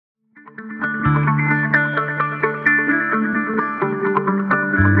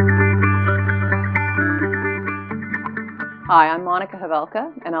Hi, I'm Monika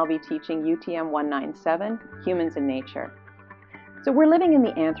Havelka, and I'll be teaching UTM197, Humans in Nature. So we're living in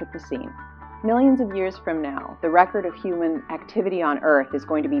the Anthropocene. Millions of years from now, the record of human activity on Earth is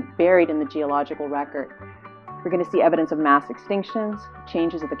going to be buried in the geological record. We're going to see evidence of mass extinctions,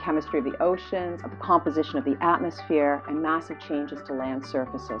 changes of the chemistry of the oceans, of the composition of the atmosphere, and massive changes to land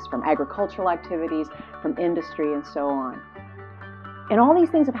surfaces, from agricultural activities, from industry, and so on. And all these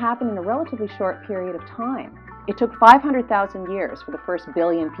things have happened in a relatively short period of time. It took 500,000 years for the first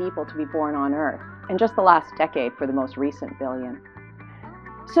billion people to be born on Earth, and just the last decade for the most recent billion.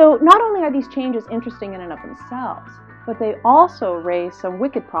 So not only are these changes interesting in and of themselves, but they also raise some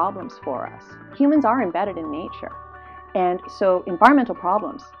wicked problems for us. Humans are embedded in nature, and so environmental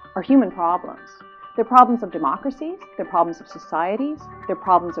problems are human problems. They're problems of democracies, they're problems of societies, they're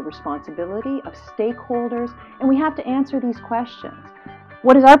problems of responsibility, of stakeholders, and we have to answer these questions.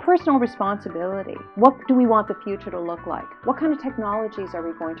 What is our personal responsibility? What do we want the future to look like? What kind of technologies are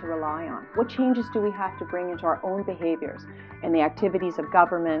we going to rely on? What changes do we have to bring into our own behaviors and the activities of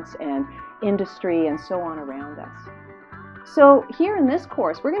governments and industry and so on around us? So here in this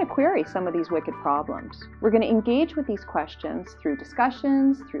course, we're going to query some of these wicked problems. We're going to engage with these questions through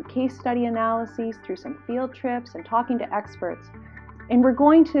discussions, through case study analyses, through some field trips and talking to experts. And we're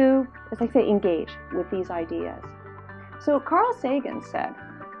going to, as I say, engage with these ideas. So Carl Sagan said,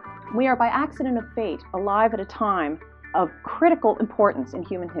 "We are by accident of fate alive at a time of critical importance in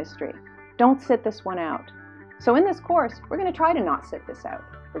human history. Don't sit this one out." So in this course, we're going to try to not sit this out.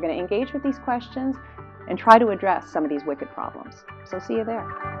 We're going to engage with these questions and try to address some of these wicked problems. So see you there.